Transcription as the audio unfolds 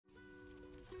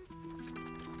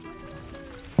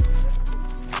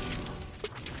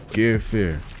Gear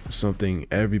fear, something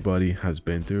everybody has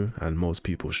been through and most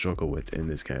people struggle with in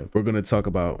this game. We're going to talk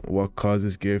about what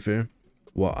causes gear fear,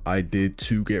 what I did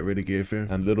to get rid of gear fear,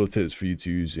 and little tips for you to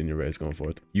use in your raids going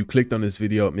forward. You clicked on this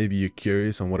video, maybe you're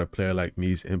curious on what a player like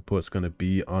me's input's going to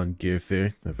be on gear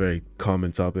fear, a very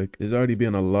common topic. There's already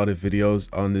been a lot of videos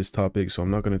on this topic, so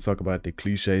I'm not going to talk about the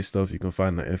cliche stuff. You can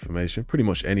find that information pretty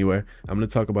much anywhere. I'm going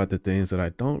to talk about the things that I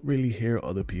don't really hear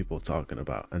other people talking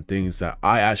about, and things that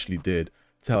I actually did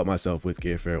to help myself with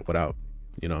gear fear without,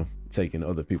 you know, taking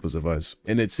other people's advice.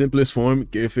 In its simplest form,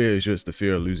 gear fear is just the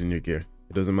fear of losing your gear.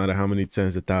 It doesn't matter how many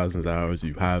tens of thousands of hours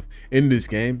you have in this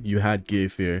game, you had gear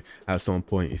fear at some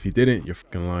point. If you didn't, you're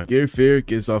fucking lying. Gear fear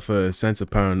gives off a sense of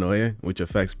paranoia, which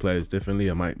affects players differently.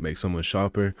 It might make someone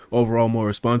sharper, overall more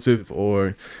responsive,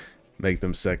 or make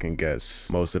them second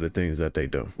guess most of the things that they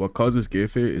do. What causes gear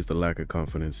fear is the lack of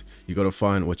confidence. You gotta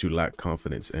find what you lack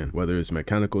confidence in, whether it's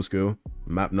mechanical skill,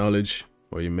 map knowledge,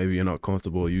 or maybe you're not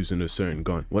comfortable using a certain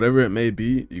gun. Whatever it may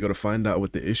be, you gotta find out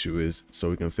what the issue is so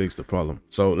we can fix the problem.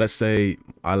 So let's say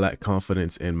I lack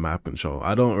confidence in map control.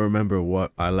 I don't remember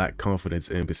what I lack confidence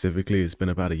in specifically. It's been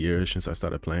about a year since I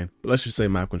started playing, but let's just say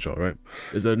map control, right?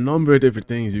 There's a number of different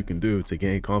things you can do to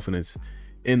gain confidence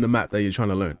in the map that you're trying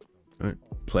to learn. Right?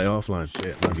 Play offline.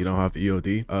 Shit, if you don't have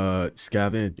EOD,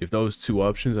 scav in. If those two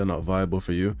options are not viable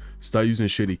for you, start using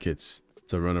shitty kits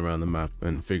to run around the map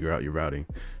and figure out your routing.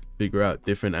 Figure out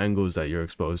different angles that you're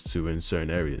exposed to in certain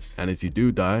areas. And if you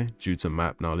do die due to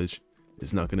map knowledge,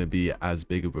 it's not going to be as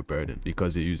big of a burden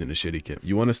because you're using a shitty kit.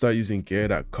 You want to start using gear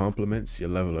that complements your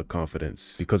level of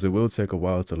confidence, because it will take a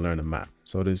while to learn a map.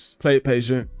 So just play it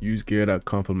patient, use gear that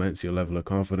complements your level of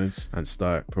confidence, and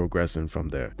start progressing from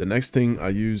there. The next thing I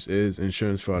use is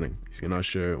insurance frauding. If you're not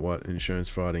sure what insurance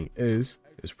frauding is,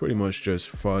 it's pretty much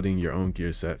just frauding your own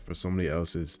gear set for somebody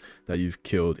else's that you've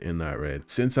killed in that raid.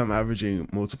 Since I'm averaging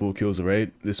multiple kills a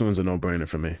raid, this one's a no-brainer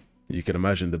for me. You can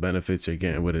imagine the benefits you're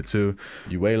getting with it too.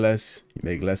 You weigh less, you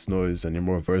make less noise, and you're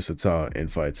more versatile in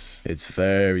fights. It's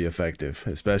very effective,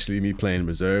 especially me playing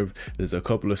reserve. There's a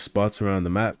couple of spots around the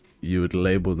map. You would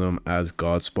label them as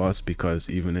god spots,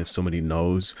 because even if somebody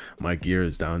knows my gear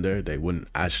is down there, they wouldn't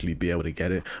actually be able to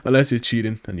get it unless you're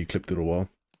cheating and you clip through the wall.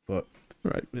 But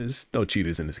right, there's no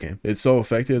cheaters in this game. It's so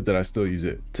effective that I still use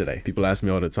it today. People ask me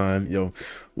all the time, yo,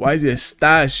 why is your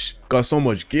stash got so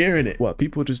much gear in it? What,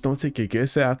 people just don't take your gear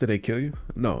set after they kill you?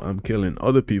 No, I'm killing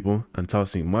other people and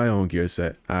tossing my own gear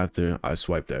set after I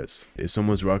swipe theirs. If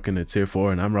someone's rocking a tier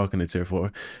 4 and I'm rocking a tier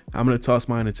 4, I'm gonna toss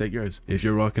mine and take yours. If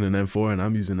you're rocking an M4 and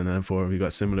I'm using an M4, we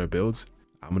got similar builds,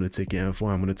 I'm gonna take your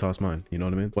M4, I'm gonna toss mine. You know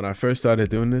what I mean? When I first started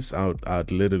doing this,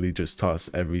 I'd literally just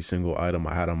toss every single item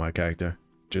I had on my character,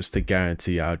 just to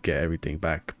guarantee I'd get everything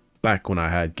back. Back when I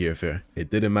had gear fear, it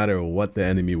didn't matter what the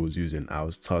enemy was using, I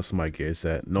was tossing my gear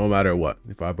set no matter what.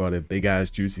 If I brought a big ass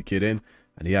juicy kid in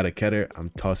and he had a ketter, I'm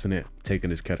tossing it,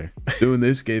 taking his ketter. Doing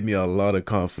this gave me a lot of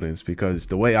confidence, because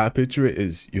the way I picture it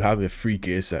is you have a free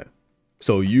gear set,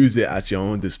 so use it at your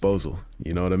own disposal.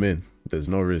 You know what I mean? There's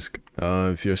no risk.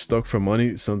 If you're stuck for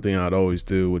money, something I'd always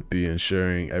do would be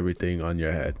insuring everything on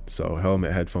your head. So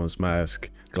helmet, headphones, mask,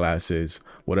 glasses,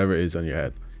 whatever it is on your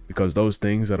head, because those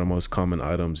things are the most common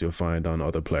items you'll find on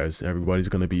other players. Everybody's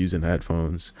going to be using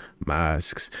headphones,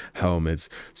 masks, helmets,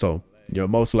 so you're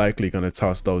most likely going to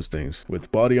toss those things.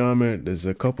 With body armor, there's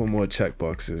a couple more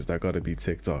checkboxes that got to be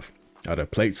ticked off. Are the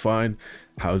plates fine?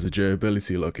 How's the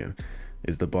durability looking?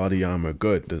 Is the body armor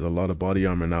good? There's a lot of body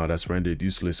armor now that's rendered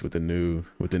useless with the new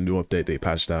update they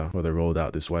patched out, or they rolled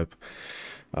out this wipe.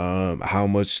 How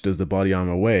much does the body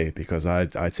armor weigh? Because I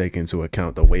take into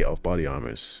account the weight of body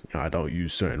armors. You know, I don't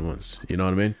use certain ones. You know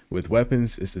what I mean? With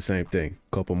weapons, it's the same thing.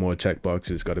 Couple more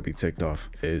checkboxes got to be ticked off.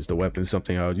 Is the weapon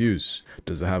something I would use?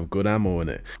 Does it have good ammo in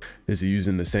it? Is he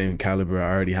using the same caliber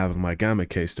I already have in my gamma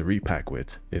case to repack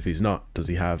with? If he's not, does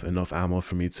he have enough ammo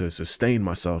for me to sustain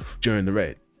myself during the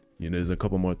raid? You know, there's a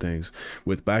couple more things.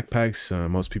 With backpacks,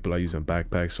 most people are using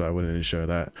backpacks, so I wouldn't ensure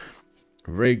that.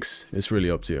 Rigs, it's really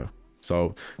up to you.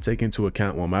 So take into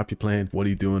account what map you're playing, what are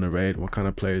you doing in a raid, what kind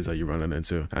of players are you running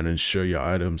into, and ensure your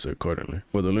items accordingly.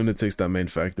 For the lunatics that main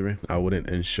factory, I wouldn't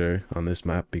ensure on this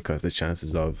map, because the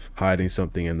chances of hiding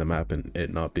something in the map and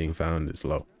it not being found is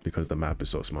low, because the map is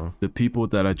so small. The people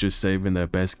that are just saving their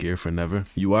best gear for never,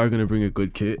 you are going to bring a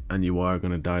good kit and you are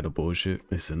going to die to bullshit.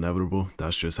 It's inevitable.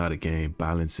 That's just how the game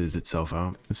balances itself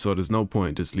out. So there's no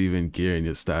point just leaving gear in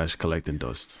your stash collecting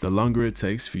dust. The longer it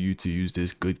takes for you to use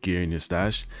this good gear in your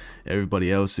stash,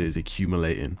 everybody else is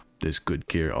accumulating this good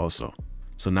gear also.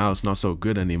 So now it's not so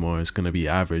good anymore. It's going to be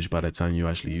average by the time you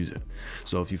actually use it.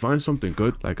 So if you find something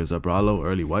good, like a Zabralo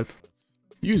early wipe,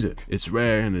 use it. It's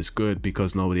rare and it's good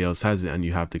because nobody else has it and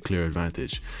you have the clear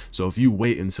advantage. So if you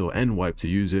wait until end wipe to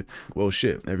use it, well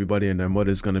shit, everybody and their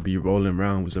mother's gonna be rolling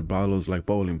around with their bottles like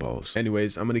bowling balls.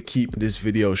 Anyways, I'm gonna keep this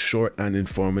video short and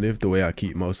informative the way I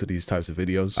keep most of these types of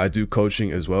videos. I do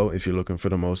coaching as well. If you're looking for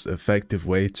the most effective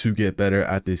way to get better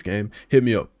at this game, hit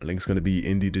me up. Link's gonna be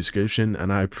in the description.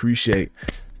 And I appreciate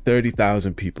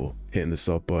 30,000 people hitting the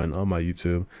sub button on my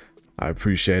YouTube. I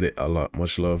appreciate it a lot.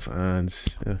 Much love, and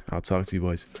yeah, I'll talk to you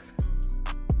boys.